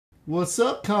What's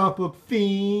up, comic book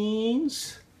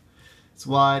fiends? It's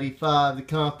Y85, the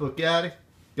comic book addict.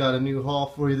 Got a new haul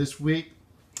for you this week.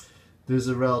 This is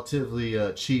a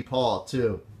relatively cheap haul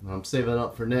too. I'm saving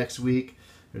up for next week.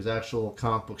 There's actual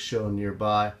comic book show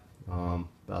nearby, about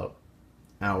an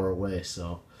hour away.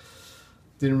 So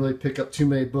didn't really pick up too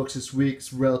many books this week.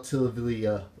 It's relatively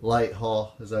light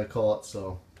haul, as I call it.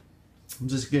 So I'm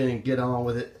just gonna get on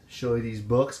with it. Show you these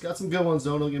books. Got some good ones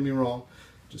though. Don't get me wrong.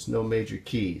 Just no major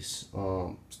keys.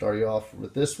 Starting off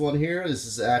with this one here. This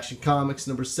is Action Comics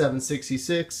number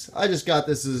 766. I just got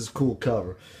this as a cool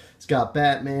cover. It's got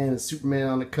Batman and Superman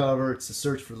on the cover. It's the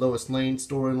Search for Lois Lane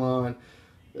storyline.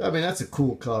 I mean, that's a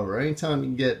cool cover. Anytime you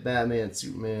can get Batman and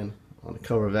Superman on the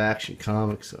cover of Action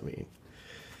Comics, I mean,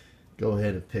 go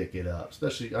ahead and pick it up.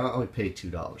 Especially, I only paid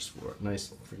 $2 for it.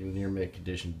 Nice freaking near mint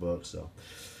condition book. So,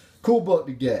 cool book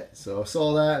to get. So I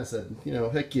saw that and said, you know,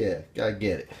 heck yeah, gotta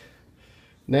get it.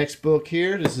 Next book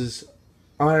here, this is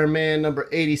Iron Man number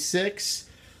 86.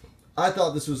 I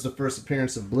thought this was the first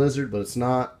appearance of Blizzard, but it's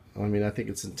not. I mean, I think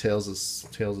it's in Tales of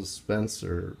Suspense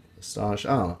or Astonish.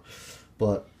 I don't know.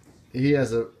 But he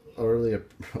has a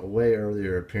way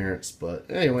earlier appearance. But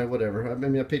anyway, whatever. I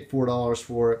mean, I paid $4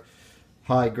 for it.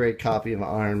 High grade copy of an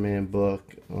Iron Man book.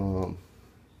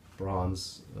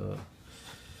 Bronze.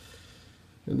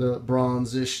 In the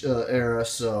bronze-ish era,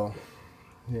 so...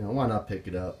 you know, why not pick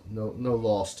it up? No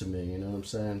loss to me, you know what I'm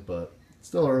saying? But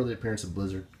still an early appearance of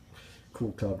Blizzard.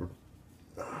 Cool cover.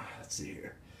 Let's see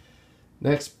here.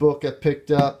 Next book I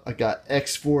picked up, I got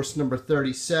X-Force number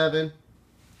 37.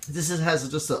 This has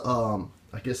just a,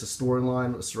 I guess a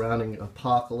storyline surrounding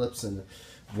Apocalypse and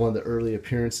one of the early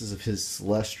appearances of his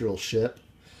celestial ship.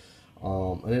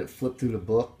 I didn't flip through the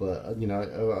book, but you know,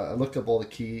 I looked up all the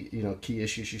key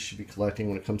issues you should be collecting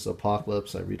when it comes to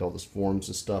Apocalypse. I read all those forums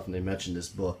and stuff, and they mentioned this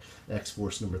book,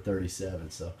 X-Force number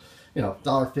 37. So, you know,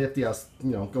 $1.50. I was,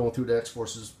 you know, going through the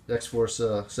X-Force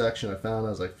section. I found. I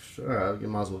was like, sure, you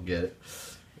might as well get it.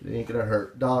 It ain't gonna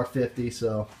hurt. $1.50.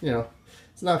 So, you know,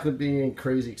 it's not gonna be any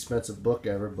crazy expensive book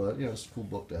ever, but you know, it's a cool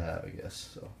book to have, I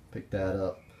guess. So, pick that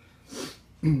up.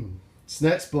 This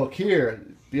next book here,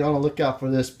 be on the lookout for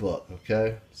this book,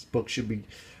 okay? This book should be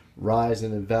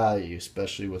rising in value,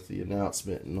 especially with the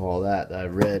announcement and all that I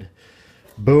read.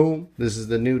 Boom. This is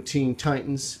the new Teen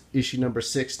Titans, issue number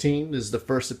 16. This is the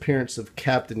first appearance of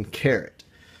Captain Carrot.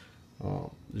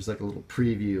 There's like a little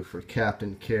preview for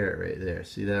Captain Carrot right there.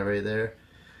 See that right there?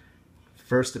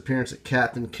 First appearance of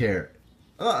Captain Carrot.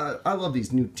 I love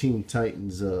these new Teen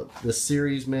Titans. This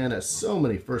series, man, has so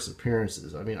many first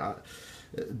appearances. I mean,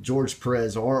 George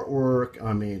Perez artwork.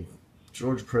 I mean,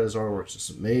 George Perez artwork is just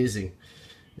amazing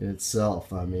in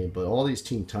itself. I mean, but all these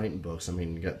Teen Titan books. I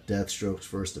mean, you got Deathstroke's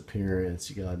first appearance.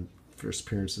 You got first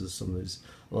appearances of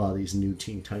a lot of these new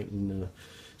Teen Titan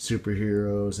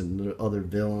superheroes and other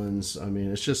villains. I mean,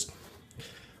 it's just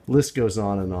list goes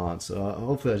on and on. So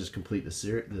hopefully, I just complete this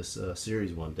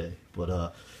series one day.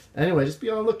 But anyway, just be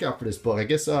on the lookout for this book. I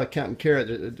guess Captain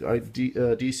Carrot,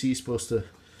 DC is supposed to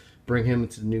bring him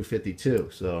into the new 52,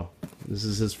 so this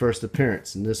is his first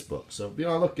appearance in this book, so be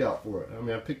on the lookout for it. I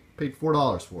mean, I paid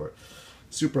 $4 for it.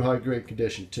 Super high grade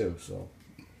condition too, so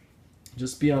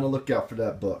just be on the lookout for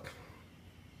that book.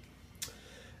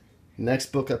 Next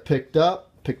book I picked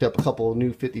up a couple of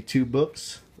new 52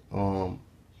 books.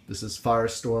 This is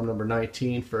Firestorm number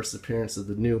 19, first appearance of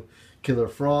the new Killer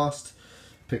Frost.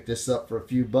 Picked this up for a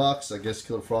few bucks. I guess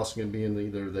Killer Frost is going to be in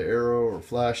either the Arrow or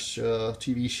Flash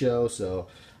TV show, so,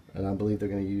 and I believe they're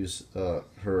going to use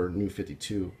her new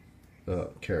 52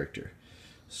 character.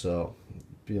 So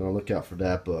be on the lookout for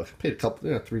that book. I paid a couple,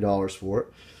 $3 for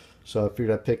it. So I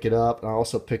figured I'd pick it up. And I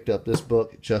also picked up this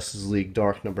book, Justice League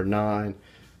Dark number 9.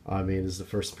 I mean, this is the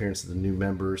first appearance of the new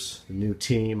members, the new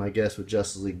team, I guess, with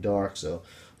Justice League Dark. So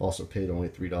also paid only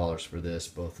 $3 for this,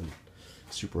 both in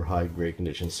super high grade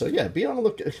conditions. So yeah, be on the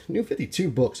lookout. New 52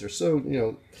 books are so, you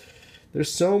know, there's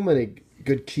so many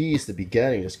good keys to be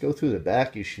getting. Just go through the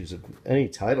back issues of any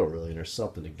title really, and there's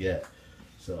something to get.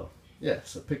 So yeah,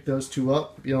 so pick those two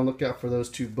up. Be on the lookout for those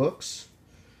two books.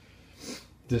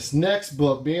 This next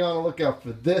book, be on the lookout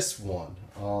for this one.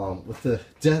 With the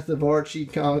Death of Archie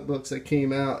comic books that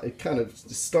came out, it kind of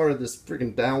started this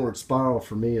freaking downward spiral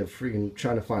for me of freaking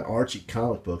trying to find Archie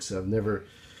comic books. I've never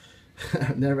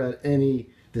had any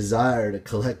desire to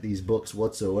collect these books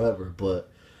whatsoever,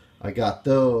 but I got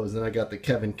those, and I got the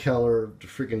Kevin Keller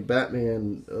freaking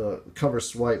Batman cover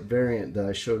swipe variant that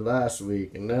I showed last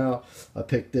week, and now I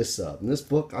picked this up. And this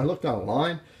book, I looked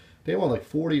online, they want like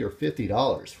 $40 or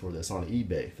 $50 for this on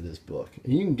eBay for this book.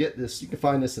 And you can get this, you can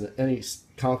find this in any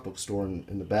comic book store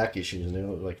in the back issues, and they're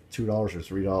like $2 or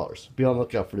 $3. Be on the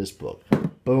lookout for this book.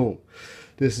 Boom.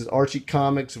 This is Archie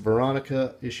Comics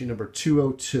Veronica, issue number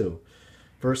 202.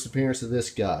 First appearance of this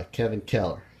guy, Kevin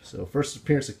Keller. So first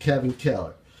appearance of Kevin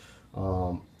Keller.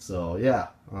 So yeah,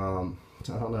 I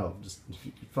don't know. Just if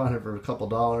you can find it for a couple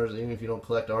dollars, even if you don't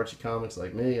collect Archie comics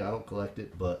like me, I don't collect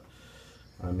it, but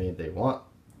I mean they're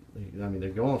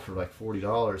going for like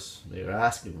 $40. They're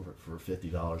asking for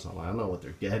 $50 online. I don't know what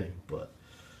they're getting, but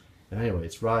anyway,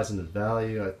 it's rising in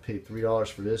value. I paid $3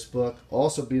 for this book.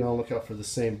 Also, be on the lookout for the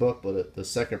same book, but the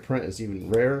second print is even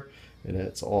rarer, and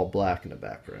it's all black in the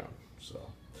background. So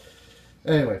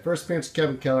anyway, first appearance of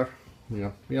Kevin Keller.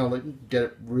 You can get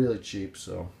it really cheap,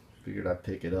 so figured I'd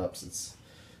pick it up since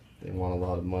they want a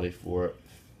lot of money for it.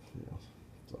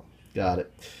 So got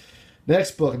it.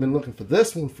 Next book, I've been looking for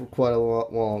this one for quite a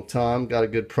long time. Got a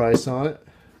good price on it.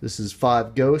 This is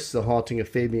Five Ghosts: The Haunting of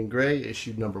Fabian Gray,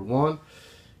 issue number 1.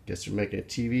 Guess they're making a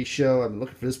TV show. I've been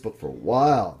looking for this book for a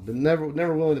while. Been never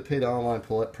willing to pay the online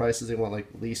prices. They want like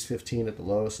at least 15 at the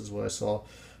lowest is what I saw.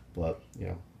 But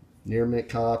near mint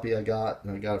copy I got,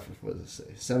 and I got it for what does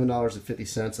it say,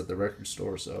 $7.50 at the record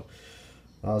store. So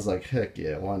I was like, heck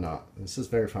yeah, why not? And it says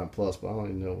Very Fine Plus, but I don't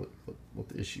even know what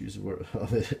the issues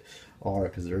of it are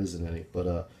because there isn't any.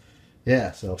 But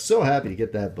yeah, so happy to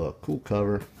get that book. Cool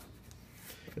cover.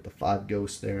 Got the Five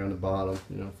Ghosts there on the bottom.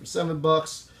 For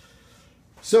 $7.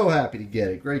 So happy to get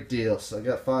it. Great deal. So I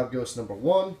got Five Ghosts number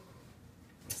 1.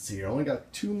 Let's see here. I only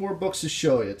got 2 more books to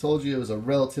show you. I told you it was a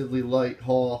relatively light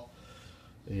haul.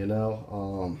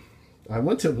 I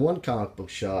went to one comic book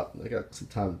shop. I got some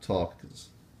time to talk because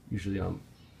usually I'm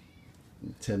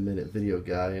a 10-minute video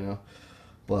guy,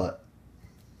 But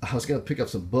I was going to pick up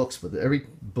some books, but every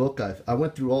book I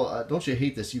went through all. Don't you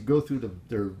hate this? You go through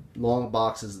their long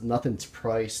boxes. Nothing's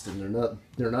priced, and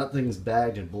they're not things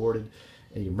bagged and boarded.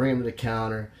 And you bring them to the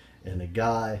counter, and the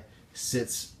guy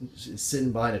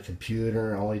sitting behind a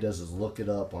computer, and all he does is look it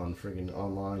up on freaking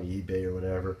online, eBay or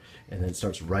whatever, and then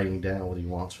starts writing down what he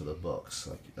wants for the books.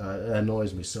 It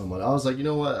annoys me so much. I was like, you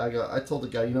know what? I told the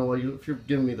guy, you know what? If you're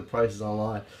giving me the prices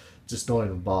online, just don't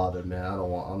even bother, man.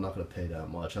 I'm not going to pay that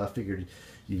much. I figured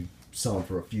you sell them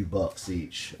for a few bucks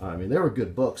each. I mean, they were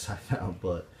good books I found,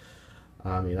 but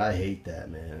I mean, I hate that,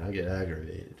 man. I get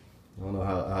aggravated. I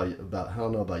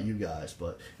don't know about you guys,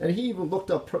 and he even looked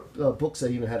up books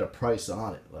that even had a price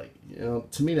on it. Like,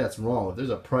 to me that's wrong. If there's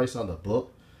a price on the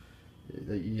book,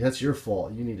 that's your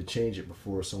fault. You need to change it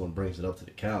before someone brings it up to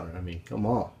the counter. I mean, come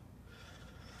on.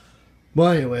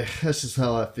 Well, anyway, that's just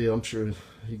how I feel. I'm sure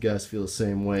you guys feel the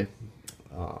same way.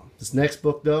 This next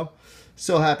book, though,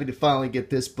 so happy to finally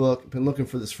get this book. Been looking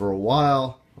for this for a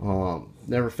while.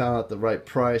 Never found it at the right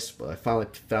price, but I finally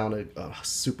found a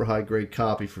super high grade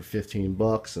copy for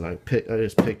 $15, and I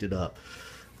just picked it up.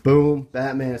 Boom!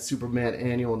 Batman Superman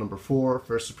Annual number 4,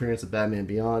 first appearance of Batman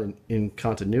Beyond in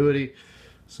continuity.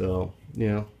 So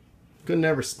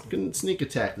couldn't sneak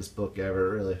attack this book ever,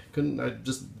 really. I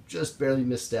just barely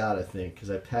missed out, I think,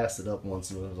 because I passed it up once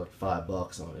and it was like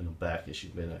 $5 in the back issue,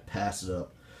 and I passed it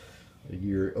up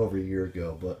over a year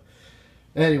ago, but.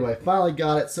 Anyway, finally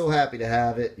got it. So happy to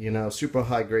have it. Super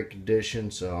high grade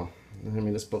condition. So, I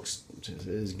mean, this book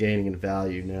is gaining in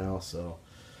value now. So,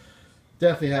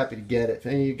 definitely happy to get it. If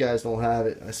any of you guys don't have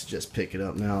it, I suggest pick it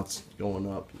up now. It's going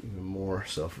up even more.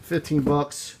 So, for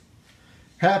 $15,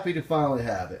 happy to finally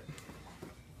have it.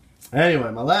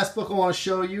 Anyway, my last book I want to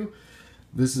show you.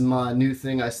 This is my new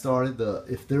thing I started.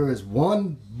 If there is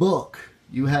one book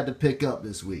you had to pick up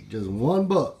this week, just one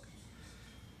book.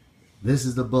 This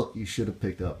is the book you should have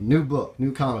picked up.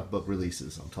 New comic book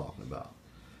releases I'm talking about.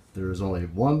 There is only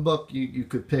one book you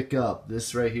could pick up.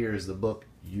 This right here is the book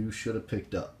you should have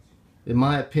picked up. In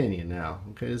my opinion now.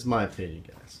 Okay, this is my opinion,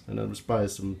 guys. I know there's probably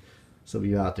some of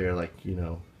you out there like,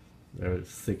 they're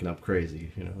thinking I'm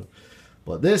crazy,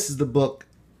 But this is the book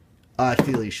I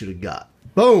feel you should have got.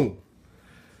 Boom!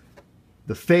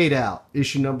 The Fade Out,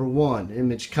 issue number 1,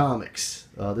 Image Comics.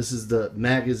 This is the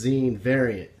magazine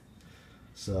variant.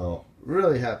 So,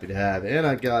 really happy to have it. And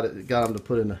I got them to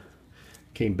put in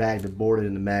came bagged and boarded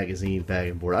in the magazine bag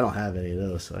and board. I don't have any of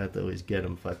those, so I have to always get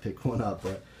them if I pick one up.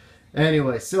 But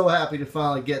anyway, so happy to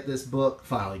finally get this book.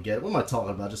 Finally get it. What am I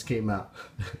talking about? It just came out.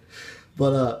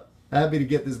 But happy to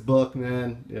get this book,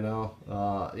 man.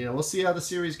 We'll see how the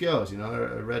series goes. I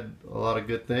read a lot of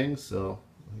good things, so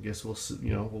I guess we'll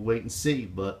wait and see.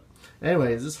 But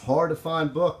anyway, it's this hard to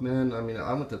find book, man. I mean,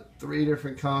 I went to 3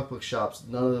 different comic book shops.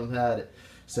 None of them had it.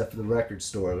 Except for the record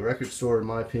store. The record store, in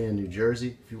my opinion, New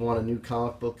Jersey. If you want a new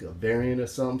comic book, a variant of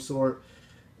some sort,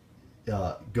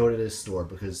 go to this store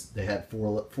because they had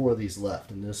four of these left,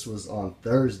 and this was on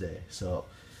Thursday. So,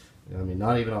 I mean,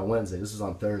 not even on Wednesday. This was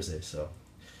on Thursday. So,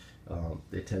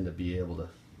 they tend to be able to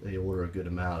they order a good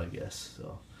amount, I guess.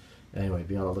 So anyway,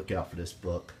 be on the lookout for this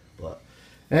book. But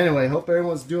anyway, hope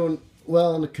everyone's doing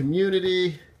well in the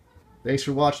community. Thanks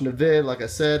for watching the vid. Like I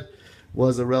said,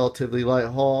 was a relatively light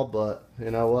haul, but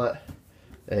you know what?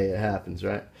 Hey, it happens,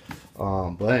 right?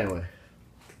 But anyway,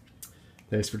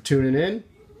 thanks for tuning in,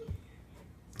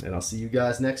 and I'll see you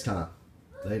guys next time.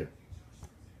 Later.